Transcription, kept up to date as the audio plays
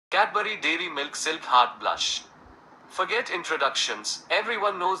Cadbury Dairy Milk Silk Heart Blush. Forget introductions,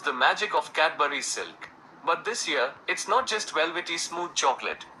 everyone knows the magic of Cadbury Silk. But this year, it's not just velvety smooth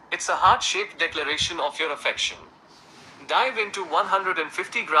chocolate, it's a heart-shaped declaration of your affection. Dive into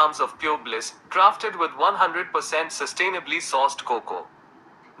 150 grams of pure bliss, crafted with 100% sustainably sourced cocoa.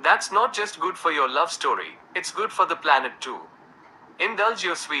 That's not just good for your love story, it's good for the planet too. Indulge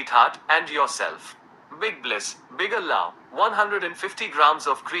your sweetheart and yourself. Big Bliss, bigger love, 150 grams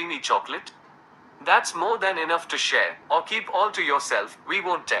of creamy chocolate. That's more than enough to share, or keep all to yourself, we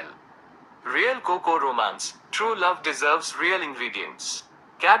won't tell. Real cocoa romance, true love deserves real ingredients.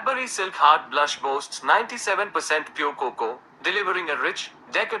 Cadbury Silk Heart Blush boasts 97% pure cocoa, delivering a rich,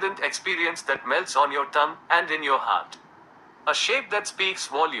 decadent experience that melts on your tongue and in your heart. A shape that speaks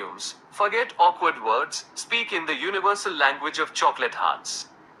volumes. Forget awkward words, speak in the universal language of chocolate hearts.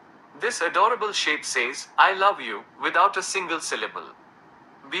 This adorable shape says, I love you, without a single syllable.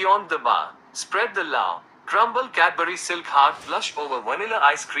 Beyond the bar, spread the love. Crumble Cadbury Silk Heart Blush over vanilla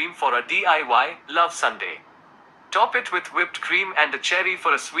ice cream for a DIY love sundae. Top it with whipped cream and a cherry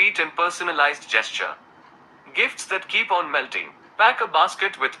for a sweet and personalized gesture. Gifts that keep on melting. Pack a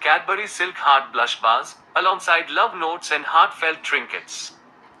basket with Cadbury Silk Heart Blush bars, alongside love notes and heartfelt trinkets.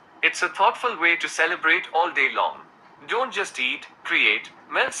 It's a thoughtful way to celebrate all day long. Don't just eat, create.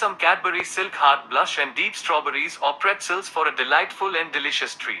 Melt some Cadbury Silk Heart Blush and deep strawberries or pretzels for a delightful and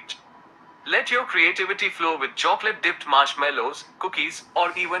delicious treat. Let your creativity flow with chocolate-dipped marshmallows, cookies,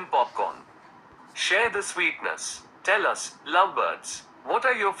 or even popcorn. Share the sweetness. Tell us, lovebirds, what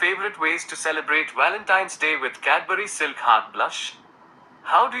are your favorite ways to celebrate Valentine's Day with Cadbury Silk Heart Blush?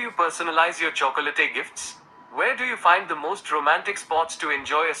 How do you personalize your chocolate gifts? Where do you find the most romantic spots to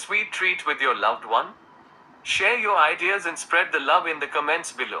enjoy a sweet treat with your loved one? Share your ideas and spread the love in the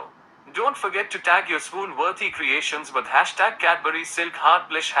comments below. Don't forget to tag your swoon-worthy creations with hashtag Cadbury Silk Heart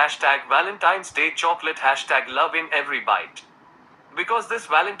Blush, hashtag Valentine's Day Chocolate, hashtag Love in Every Bite. Because this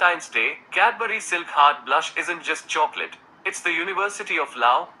Valentine's Day, Cadbury Silk Heart Blush isn't just chocolate, it's the University of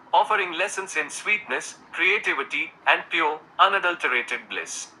Love, offering lessons in sweetness, creativity, and pure, unadulterated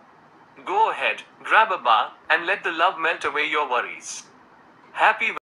bliss. Go ahead, grab a bar, and let the love melt away your worries. Happy